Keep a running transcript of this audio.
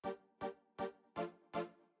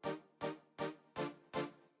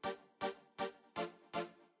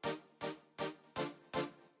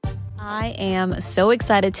I am so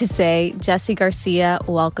excited to say, Jesse Garcia,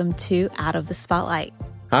 welcome to Out of the Spotlight.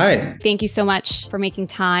 Hi. Thank you so much for making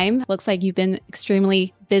time. Looks like you've been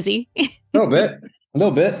extremely busy. A little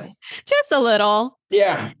bit. Just a little.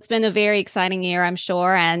 Yeah. It's been a very exciting year, I'm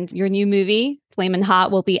sure. And your new movie, Flamin Hot,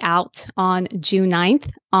 will be out on June 9th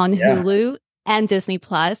on Hulu and Disney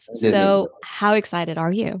Plus. So how excited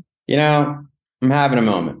are you? You know, I'm having a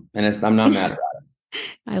moment and I'm not mad about it.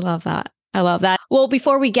 I love that. I love that. Well,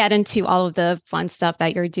 before we get into all of the fun stuff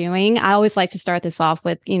that you're doing, I always like to start this off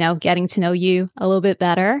with, getting to know you a little bit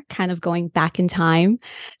better, kind of going back in time.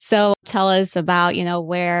 So tell us about,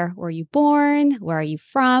 where were you born? Where are you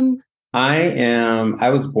from? I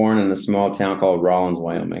was born in a small town called Rawlins,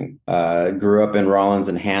 Wyoming. Grew up in Rawlins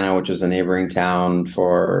and Hannah, which is a neighboring town,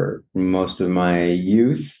 for most of my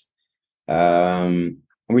youth. We kind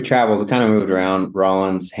of moved around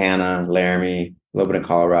Rawlins, Hannah, Laramie, a little bit of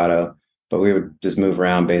Colorado. But we would just move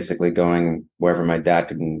around, basically going wherever my dad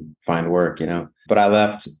could find work, But I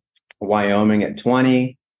left Wyoming at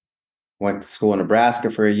 20, went to school in Nebraska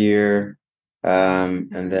for a year, and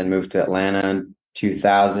then moved to Atlanta in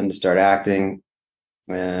 2000 to start acting,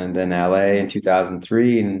 and then LA in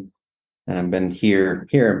 2003. And I've been here,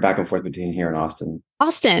 back and forth between here and Austin.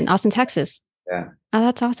 Austin, Texas. Yeah. Oh,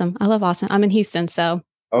 that's awesome. I love Austin. I'm in Houston, so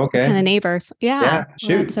okay, kind of neighbors. Yeah.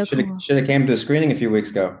 Shoot, so should have came to a screening a few weeks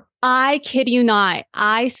ago. I kid you not.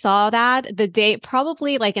 I saw that the day,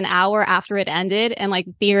 probably like an hour after it ended, and like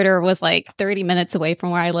the theater was like 30 minutes away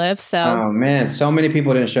from where I live. So, oh man, so many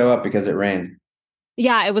people didn't show up because it rained.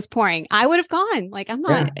 Yeah, it was pouring. I would have gone. Like, I'm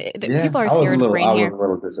not. People are scared of rain here. I was a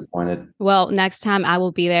little disappointed. Well, next time I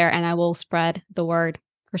will be there and I will spread the word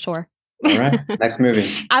for sure. All right. Next movie.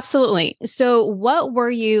 Absolutely. So what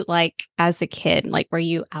were you like as a kid? Like, were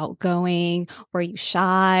you outgoing? Were you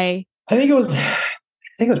shy? I think it was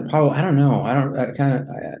probably, I don't know. I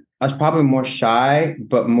was probably more shy,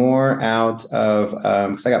 but more out of,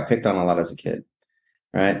 because I got picked on a lot as a kid.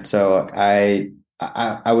 Right. So I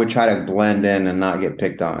would try to blend in and not get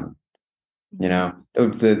picked on.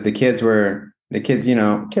 The kids are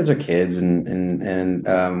kids and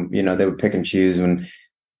they would pick and choose when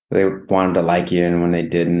they wanted to like you and when they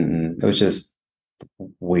didn't. And it was just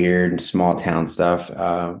weird small town stuff.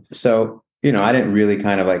 So I didn't really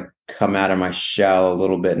kind of like come out of my shell a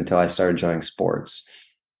little bit until I started joining sports,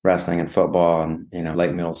 wrestling and football, and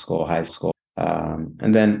late middle school, high school. And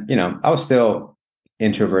then, I was still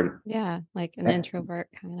introverted. Yeah, like an introvert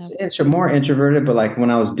kind of. More introverted, but like when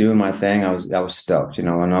I was doing my thing, I was stoked. When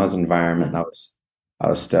I was in the environment, I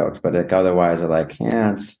was stoked. But like otherwise,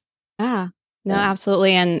 no,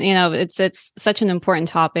 absolutely. And it's such an important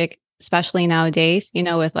topic, especially nowadays.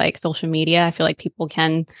 With like social media, I feel like people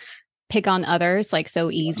can pick on others like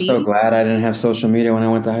so easy. I'm so glad I didn't have social media when I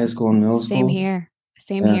went to high school and middle school.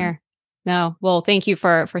 Same here. No, well, thank you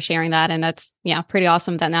for sharing that. And that's pretty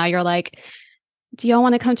awesome that now you're like, do y'all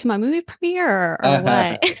want to come to my movie premiere or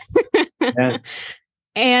what? Yeah.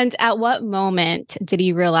 And at what moment did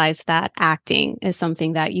you realize that acting is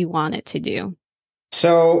something that you wanted to do?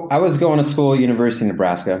 So I was going to school at University of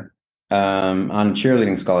Nebraska on a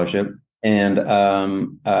cheerleading scholarship. And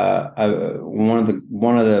one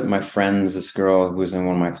of my friends, this girl who was in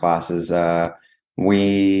one of my classes,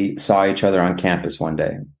 we saw each other on campus one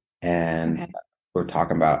day, and we were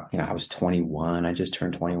talking about, I was 21, I just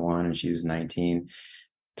turned 21, and she was 19,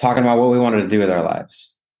 talking about what we wanted to do with our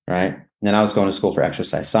lives, right? And then I was going to school for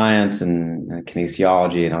exercise science and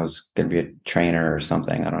kinesiology, and I was going to be a trainer or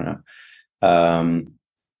something, I don't know.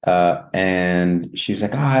 And she was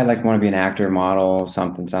like, oh, I want to be an actor, model,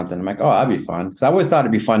 something. I'm like, oh, that'd be fun. Because I always thought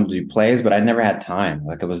it'd be fun to do plays, but I never had time.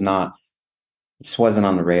 Like it just wasn't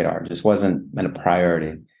on the radar. It just wasn't a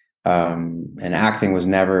priority. And acting was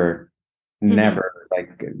never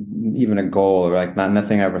like even a goal, or like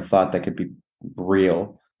nothing I ever thought that could be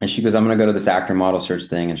real. And she goes, I'm going to go to this actor model search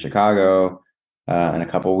thing in Chicago in a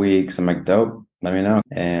couple of weeks. I'm like, dope. Let me know.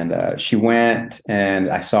 And she went, and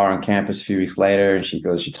I saw her on campus a few weeks later, and she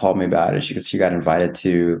told me about it. She got invited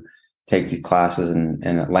to take these classes in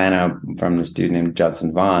Atlanta from this dude named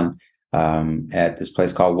Judson Vaughn at this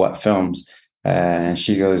place called What Films. And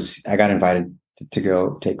she goes, I got invited to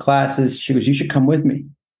go take classes. She goes, you should come with me.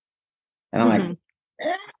 And I'm like,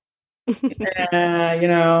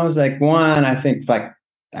 I was like, one, I think like,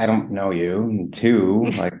 I don't know you. And two,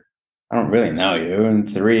 like, I don't really know you.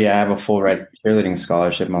 And three, I have a full ride cheerleading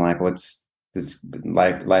scholarship. I'm like, what's this?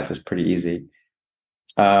 Life is pretty easy.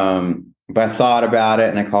 But I thought about it,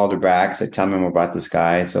 and I called her back. Said, tell me more about this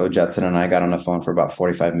guy. So Judson and I got on the phone for about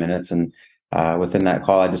 45 minutes. And within that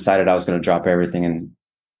call, I decided I was going to drop everything in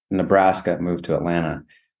Nebraska and move to Atlanta.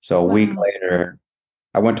 So a week later,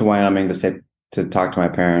 I went to Wyoming to talk to my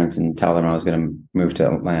parents and tell them I was going to move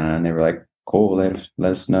to Atlanta, and they were like, "Cool,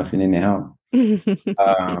 let us know if you need any help."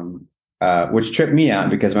 Which tripped me out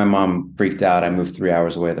because my mom freaked out. I moved 3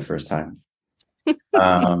 hours away the first time.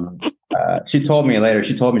 She told me later.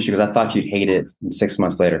 She goes, "I thought you'd hate it." And 6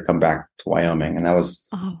 months later, come back to Wyoming, and that was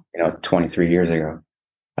 23 years ago.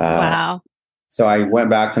 Wow. So I went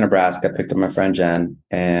back to Nebraska, picked up my friend Jen,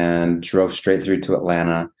 and drove straight through to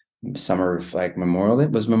Atlanta. Summer of like Memorial Day.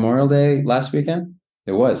 Was Memorial Day last weekend?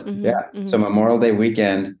 It was. Mm-hmm, Yeah. mm-hmm. So Memorial Day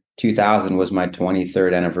weekend 2000 was my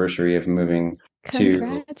 23rd anniversary of moving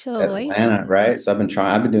to Atlanta, right? So I've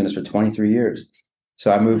been doing this for 23 years.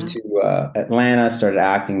 So I moved to Atlanta, started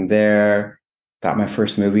acting there, got my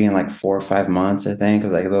first movie in like 4 or 5 months, I think. It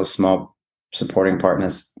was like a little small supporting part in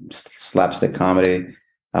this slapstick comedy.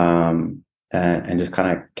 And just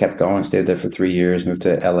kind of kept going, stayed there for 3 years, moved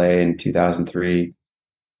to LA in 2003,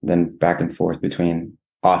 then back and forth between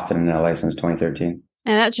Austin and LA since 2013.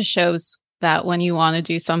 And that just shows that when you want to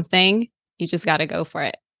do something, you just got to go for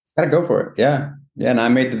it. Got to go for it. Yeah. Yeah. And I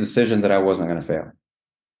made the decision that I wasn't going to fail.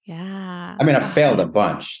 Yeah. I mean, I failed a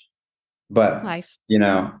bunch, but,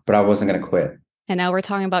 but I wasn't going to quit. And now we're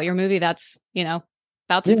talking about your movie that's,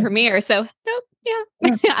 about to premiere. So,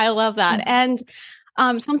 I love that. And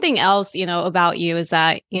something else, about you is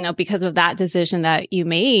that, because of that decision that you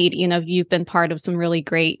made, you've been part of some really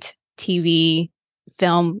great TV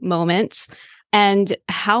film moments. And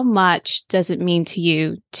how much does it mean to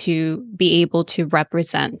you to be able to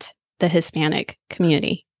represent the Hispanic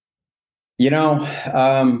community? When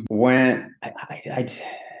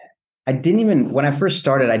I didn't even, when I first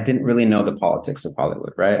started, I didn't really know the politics of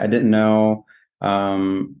Hollywood, right? I didn't know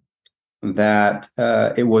that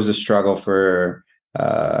it was a struggle for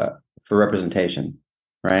representation,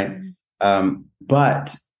 right?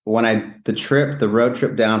 But when the road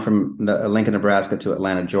trip down from Lincoln, Nebraska to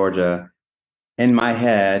Atlanta, Georgia, in my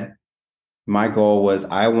head, my goal was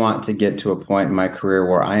I want to get to a point in my career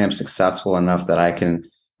where I am successful enough that I can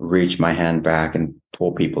reach my hand back and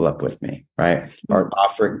pull people up with me, right? Or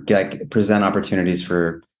present opportunities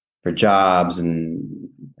for jobs and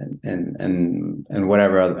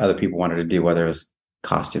whatever other people wanted to do, whether it was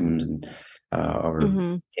costumes and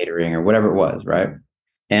or catering or whatever it was, right?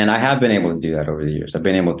 And I have been able to do that over the years. I've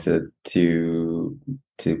been able to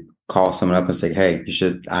call someone up and say, "Hey, you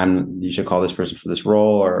should call this person for this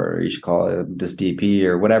role, or you should call this DP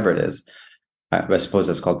or whatever it is." I suppose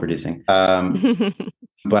that's called producing.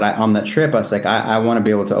 But on that trip, I was like, I want to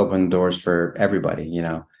be able to open doors for everybody.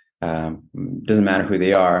 Doesn't matter who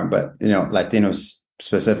they are, but Latinos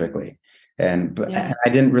specifically. But I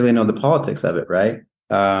didn't really know the politics of it, right?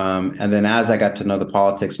 And then as I got to know the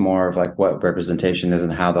politics more of like what representation is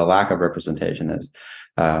and how the lack of representation is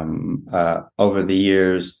over the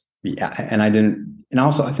years. And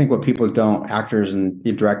also I think what actors and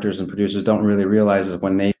directors and producers don't really realize is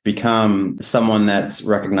when they become someone that's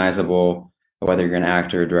recognizable, whether you're an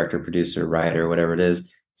actor, director, producer, writer, whatever it is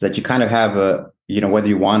that you kind of have whether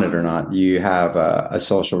you want it or not, you have a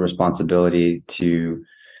social responsibility to,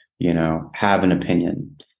 have an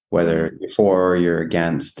opinion, whether you're for or you're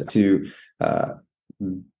against, to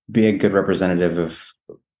be a good representative of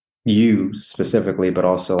you specifically, but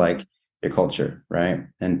also like your culture, right?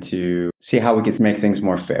 And to see how we can make things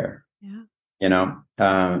more fair.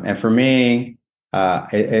 And for me,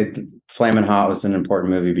 Flamin Hot was an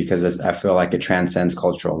important movie because I feel like it transcends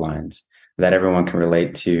cultural lines, that everyone can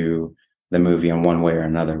relate to the movie in one way or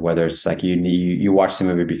another, whether it's like you watch the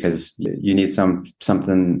movie because you need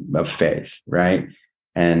something of faith, right?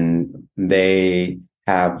 And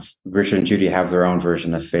Richard and Judy have their own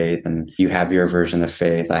version of faith, and you have your version of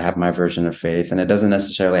faith. I have my version of faith, and it doesn't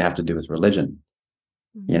necessarily have to do with religion,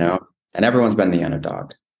 and everyone's been the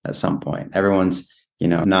underdog at some point. Everyone's,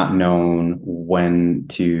 not known when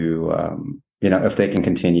to, if they can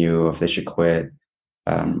continue, if they should quit,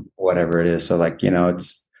 whatever it is. So like,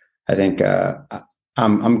 I think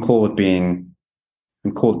I'm cool with being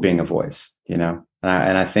a voice, and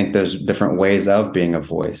I think there's different ways of being a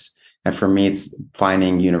voice. And for me, it's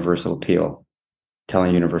finding universal appeal,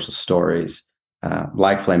 telling universal stories,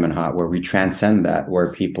 like Flamin' Hot, where we transcend that,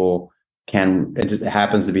 where people it just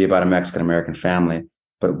happens to be about a Mexican-American family,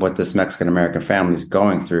 but what this Mexican-American family is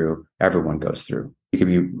going through, everyone goes through. You could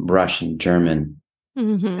be Russian, German,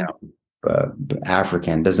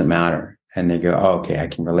 African, doesn't matter. And they go, "Oh, okay, I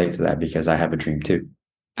can relate to that because I have a dream too."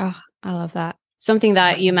 Oh, I love that. Something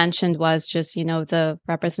that you mentioned was just, the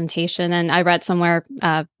representation. And I read somewhere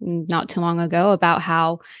not too long ago about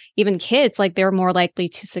how even kids, like they're more likely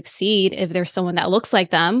to succeed if there's someone that looks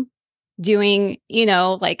like them doing,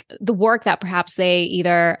 like the work that perhaps they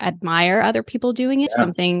either admire other people doing it,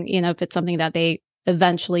 something, if it's something that they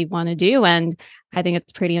eventually want to do. And I think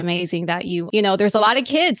it's pretty amazing that there's a lot of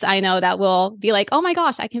kids I know that will be like, oh my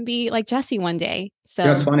gosh, I can be like Jesse one day. So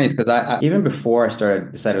what's funny is because I even before I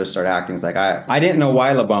decided to start acting, it's like I didn't know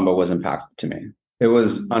why La Bamba was impactful to me. It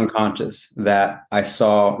was unconscious that I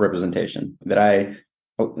saw representation, and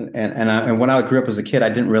when I grew up as a kid, I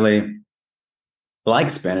didn't really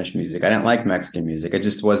like Spanish music. I didn't like Mexican music. It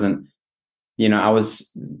just wasn't,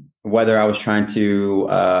 whether I was trying to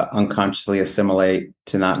unconsciously assimilate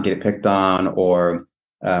to not get picked on, or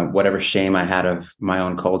whatever shame I had of my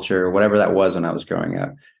own culture, whatever that was when I was growing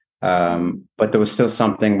up. But there was still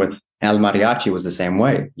something with El Mariachi was the same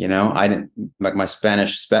way. I didn't like my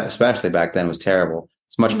Spanish, especially back then, was terrible.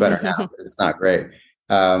 It's much better now, but it's not great.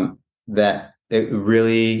 That it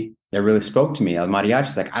really spoke to me. El Mariachi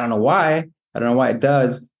is like, I don't know why it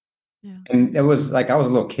does. Yeah. And it was like, I was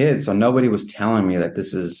a little kid, so nobody was telling me that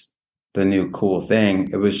this is the new cool thing.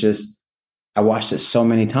 It was just, I watched it so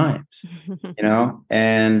many times,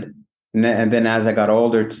 and then as I got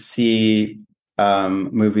older, to see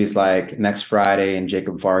movies like Next Friday and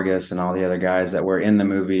Jacob Vargas and all the other guys that were in the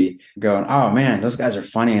movie going, oh man, those guys are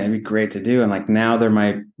funny and it'd be great to do. And like, now they're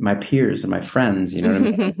my peers and my friends, what I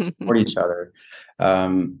mean? We support each other.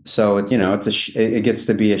 So it's, it gets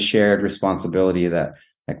to be a shared responsibility that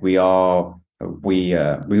like we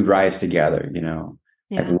rise together,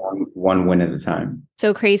 like one win at a time.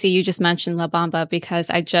 So crazy. You just mentioned La Bamba because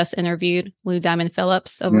I just interviewed Lou Diamond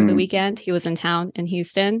Phillips over the weekend. He was in town in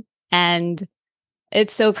Houston, and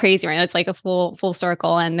it's so crazy, right? It's like a full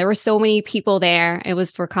circle. And there were so many people there. It was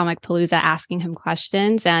for Comic Palooza asking him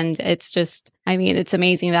questions. And it's just, it's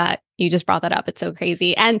amazing that you just brought that up. It's so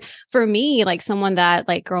crazy. And for me, like someone that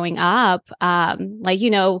like growing up,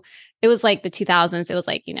 it was like the 2000s. It was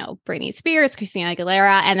like, Britney Spears, Christina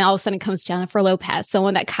Aguilera, and then all of a sudden comes Jennifer Lopez,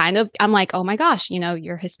 someone that kind of, I'm like, oh my gosh,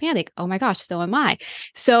 you're Hispanic. Oh my gosh, so am I.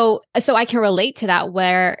 So I can relate to that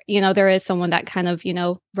where, there is someone that kind of,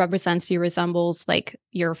 represents you, resembles like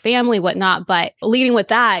your family, whatnot. But leading with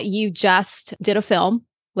that, you just did a film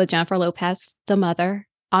with Jennifer Lopez, The Mother,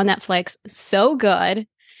 on Netflix. So good.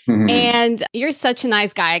 And you're such a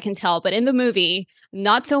nice guy, I can tell. But in the movie,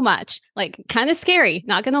 not so much, like kind of scary,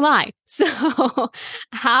 not going to lie. So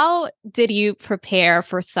how did you prepare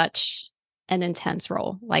for such an intense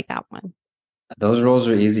role like that one? Those roles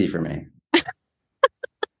are easy for me.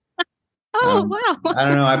 Wow. I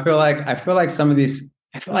don't know. I feel like some of these,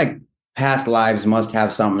 past lives must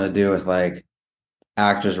have something to do with like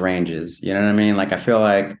actors' ranges. You know what I mean? Like, I feel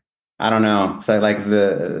like, I don't know. So like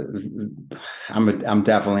I'm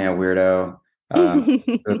definitely a weirdo.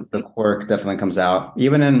 The quirk definitely comes out.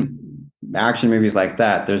 Even in action movies like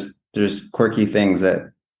that, there's quirky things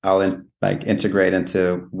that I'll integrate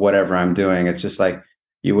into whatever I'm doing. It's just like,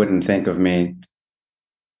 you wouldn't think of me,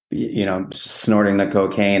 snorting the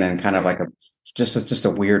cocaine and kind of like just a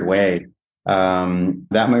weird way.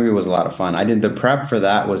 That movie was a lot of fun. The prep for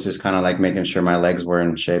that was just kind of like making sure my legs were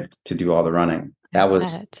in shape to do all the running. That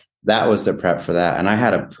was the prep for that. And I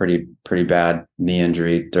had a pretty bad knee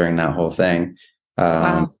injury during that whole thing.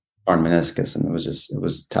 Torn meniscus. And it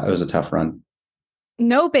was a tough run.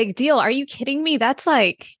 No big deal. Are you kidding me? That's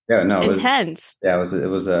like intense.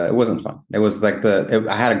 It wasn't fun. It was like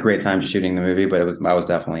I had a great time shooting the movie, but I was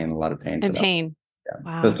definitely in a lot of pain. Pain. Yeah.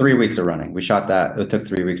 Wow. It was 3 weeks of running. We shot that. It took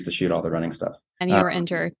 3 weeks to shoot all the running stuff. And you were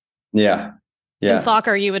injured. Yeah. Yeah. In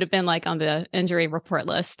soccer, you would have been like on the injury report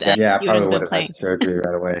list. Yeah, I probably would have had surgery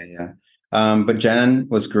right away. Yeah. But Jen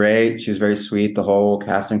was great. She was very sweet. The whole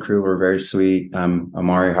cast and crew were very sweet.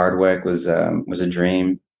 Amari Hardwick was a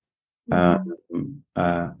dream. I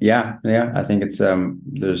think it's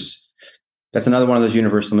that's another one of those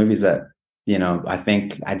Universal movies that,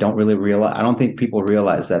 I don't think people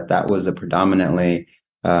realize that was a predominantly,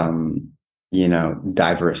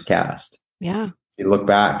 diverse cast. Yeah. You look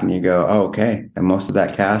back and you go, oh, okay. And most of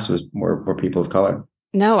that cast were people of color.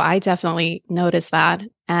 No, I definitely noticed that.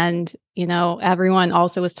 And, everyone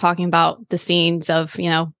also was talking about the scenes of,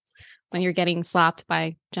 when you're getting slapped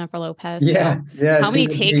by Jennifer Lopez. Yeah. So yeah. How many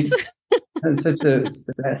takes?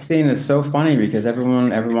 That scene is so funny because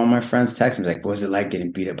everyone of my friends text me like, what was it like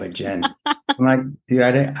getting beat up by Jen? I'm like,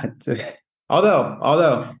 dude,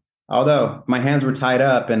 although my hands were tied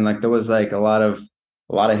up and like, there was like a lot of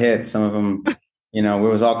hits, some of them, it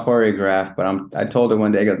was all choreographed, but I told her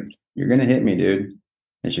one day, I go, you're going to hit me, dude.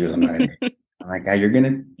 And she goes, I'm not going to hit you. I'm like,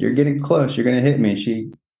 you're getting close. You're going to hit me. And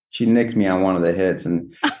she nicked me on one of the hits.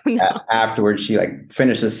 And afterwards, she like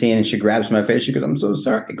finished the scene and she grabs my face. She goes, I'm so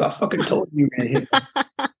sorry. I fucking told you you're going to hit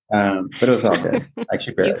me. But it was all good. Like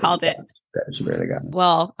You called it. She barely got it.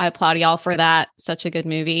 Well, I applaud y'all for that. Such a good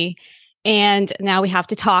movie. And now we have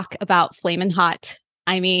to talk about Flamin Hot.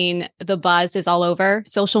 I mean, the buzz is all over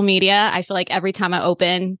social media. I feel like every time I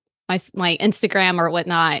open my Instagram or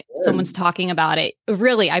whatnot, someone's talking about it.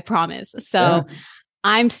 Really, I promise. So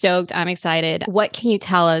I'm stoked. I'm excited. What can you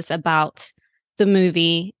tell us about the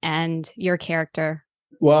movie and your character?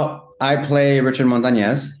 Well, I play Richard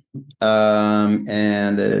Montanez,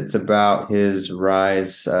 and it's about his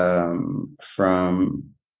rise from,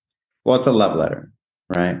 well, it's a love letter,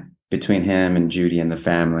 right? Between him and Judy and the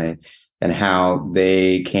family, and how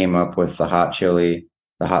they came up with the hot chili,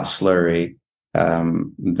 the hot slurry,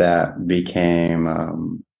 that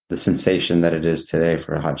became the sensation that it is today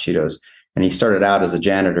for Hot Cheetos. And he started out as a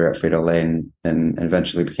janitor at Frito-Lay and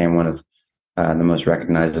eventually became one of the most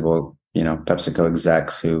recognizable, PepsiCo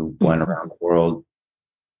execs who went around the world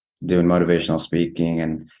doing motivational speaking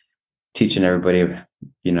and teaching everybody,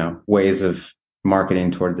 ways of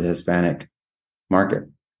marketing toward the Hispanic market.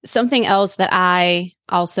 Something else that I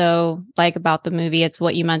also like about the movie, it's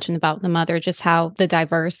what you mentioned about the mother, just how the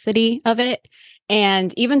diversity of it.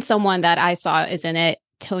 And even someone that I saw is in it,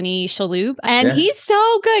 Tony Shalhoub. And he's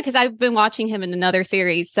so good because I've been watching him in another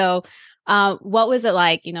series. So what was it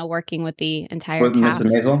like, working with the entire cast?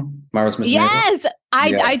 Miss Maisel? Marvelous Miss Yes.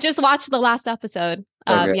 Maisel? I just watched the last episode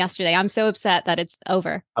yesterday. I'm so upset that it's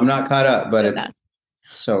over. I'm not caught up, but it's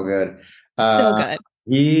so good. So good.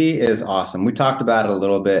 He is awesome. We talked about it a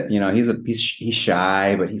little bit. He's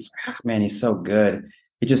shy, but he's so good.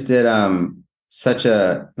 He just did such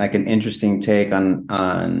an interesting take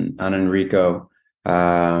on Enrico.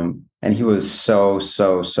 And he was so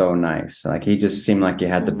nice. Like he just seemed like he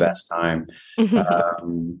had the best time. It's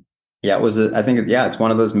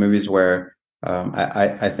one of those movies where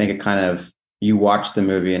I think it kind of, you watch the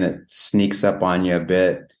movie and it sneaks up on you a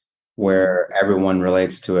bit, where everyone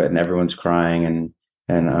relates to it and everyone's crying and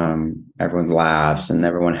everyone laughs and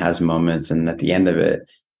everyone has moments. And at the end of it,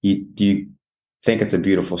 you think it's a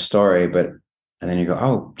beautiful story, and then you go,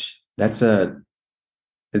 oh, it's a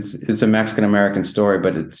Mexican American story,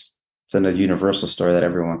 but it's a universal story that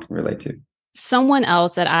everyone can relate to. Someone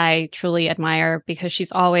else that I truly admire, because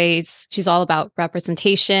she's all about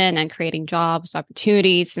representation and creating jobs,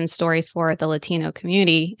 opportunities, and stories for the Latino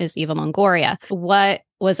community, is Eva Longoria. What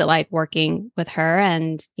was it like working with her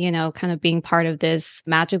and, kind of being part of this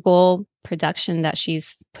magical production that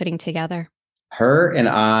she's putting together? Her and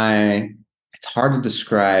I, it's hard to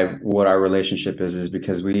describe what our relationship is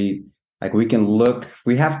because we can look,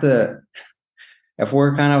 we have to, if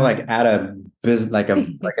we're kind of like at a business, like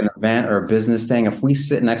an event or a business thing, if we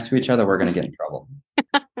sit next to each other, we're going to get in trouble.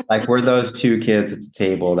 Like we're those two kids at the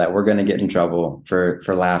table that we're going to get in trouble for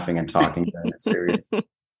laughing and talking during a serious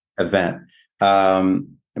event.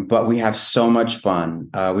 But we have so much fun.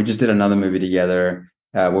 We just did another movie together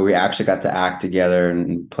where we actually got to act together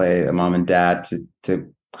and play a mom and dad to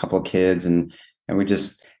a couple of kids, and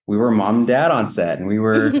we were mom and dad on set, and we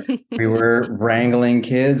were wrangling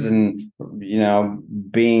kids and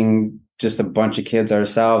being just a bunch of kids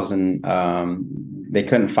ourselves, and they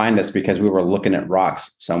couldn't find us because we were looking at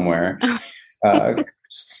rocks somewhere. Like,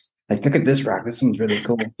 look at this rock, this one's really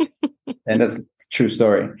cool. And that's a true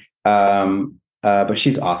story. But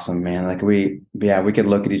she's awesome, man. Like we could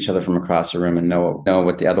look at each other from across the room and know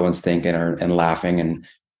what the other one's thinking and laughing, and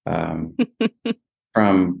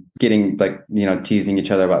from getting teasing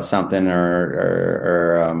each other about something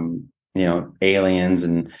or aliens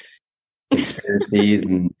and conspiracies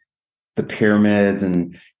and the pyramids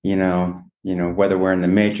and whether we're in the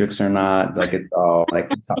Matrix or not. Like it's all like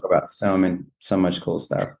we talk about so much cool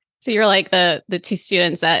stuff. So you're like the two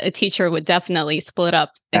students that a teacher would definitely split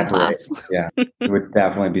up in class. Yeah, it would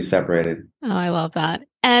definitely be separated. Oh, I love that.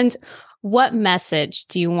 And what message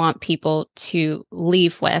do you want people to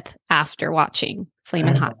leave with after watching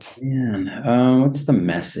Flamin Hot? Man, what's the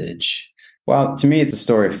message? Well, to me, it's a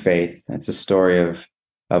story of faith. It's a story of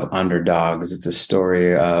underdogs. It's a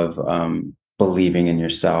story of believing in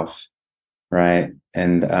yourself, right?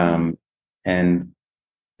 And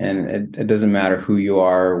it doesn't matter who you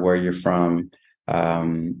are, where you're from.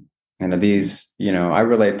 And these, I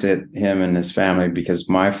relate to him and his family because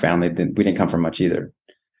my family we didn't come from much either.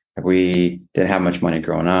 We didn't have much money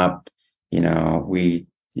growing up. We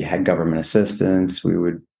had government assistance. We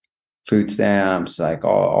would food stamps, like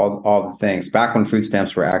all the things back when food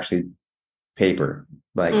stamps were actually paper.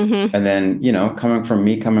 Like, and then coming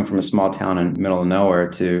from a small town in the middle of nowhere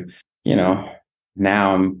to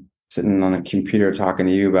now I'm sitting on a computer talking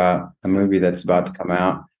to you about a movie that's about to come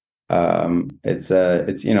out. it's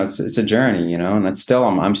a journey, and I'm still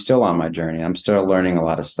on my journey. I'm still learning a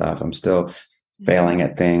lot of stuff. I'm still failing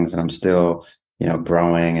at things, and I'm still,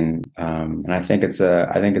 growing. And I think it's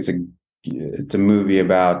a movie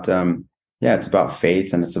about, it's about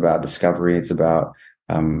faith, and it's about discovery. It's about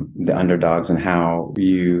the underdogs, and how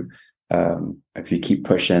if you keep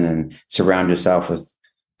pushing and surround yourself with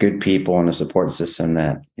good people and a support system,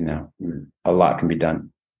 that, a lot can be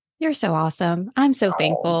done. You're so awesome. I'm so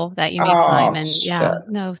thankful that you made time. And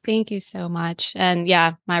no, thank you so much. And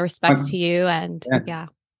my respects to you. And I'm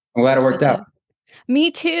glad it worked out.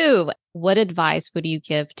 Me too. What advice would you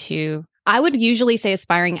give to, I would usually say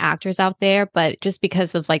aspiring actors out there, but just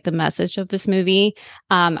because of like the message of this movie,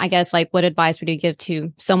 I guess like what advice would you give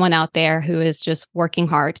to someone out there who is just working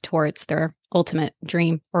hard towards their ultimate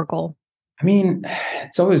dream or goal? I mean,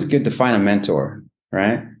 it's always good to find a mentor,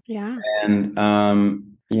 right? Yeah. And,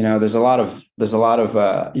 there's a lot of,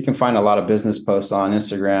 you can find a lot of business posts on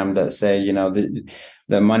Instagram that say,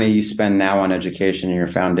 the money you spend now on education and your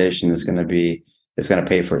foundation is going to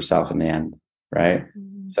pay for itself in the end. Right.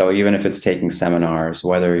 Mm-hmm. So even if it's taking seminars,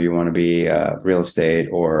 whether you want to be real estate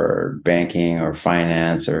or banking or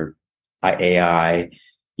finance or AI,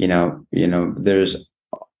 there's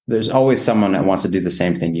always someone that wants to do the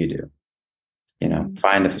same thing you do.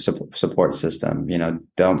 Find a support system. You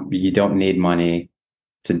don't need money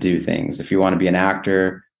to do things. If you want to be an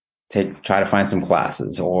actor, try to find some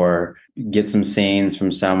classes or get some scenes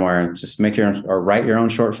from somewhere, and just write your own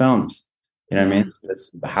short films. You know what I mean?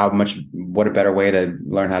 That's what a better way to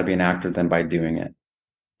learn how to be an actor than by doing it.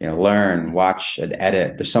 Learn, watch, and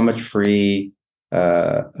edit. There's so much free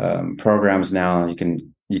programs now. You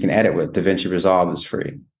can edit with DaVinci Resolve is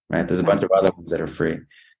free, right? There's a bunch of other ones that are free.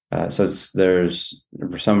 So there's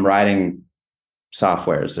some writing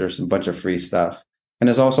softwares. There's a bunch of free stuff. And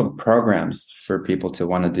there's also programs for people to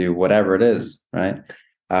want to do whatever it is, right?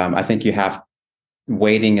 I think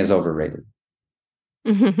waiting is overrated.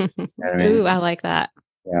 You know what I mean? Ooh, I like that.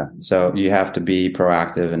 Yeah. So you have to be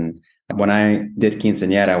proactive. And when I got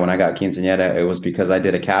quinceañera, it was because I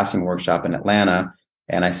did a casting workshop in Atlanta,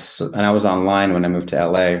 and I was online when I moved to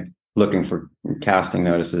LA looking for casting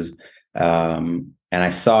notices. And I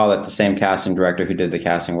saw that the same casting director who did the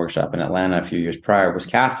casting workshop in Atlanta a few years prior was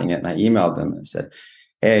casting it. And I emailed them and said,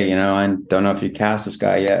 hey, I don't know if you cast this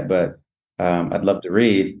guy yet, but I'd love to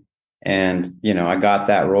read. And, I got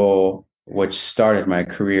that role, which started my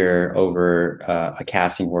career over a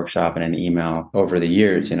casting workshop and an email over the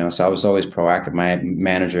years, So I was always proactive. My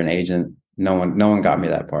manager and agent, no one got me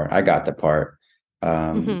that part. I got the part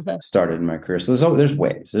that started my career. So there's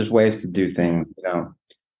ways to do things,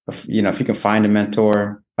 If you can find a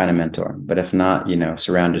mentor, find a mentor. But if not,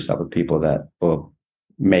 surround yourself with people that will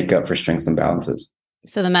make up for strengths and balances.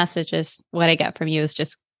 So the message is, what I get from you is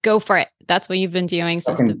just go for it. That's what you've been doing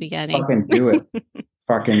since the beginning. Fucking do it.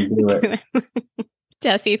 Fucking do it.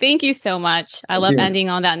 Jesse, thank you so much. I love ending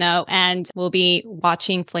on that note. And we'll be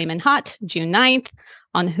watching Flamin Hot June 9th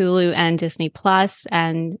on Hulu and Disney Plus.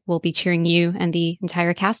 And we'll be cheering you and the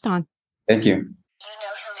entire cast on. Thank you.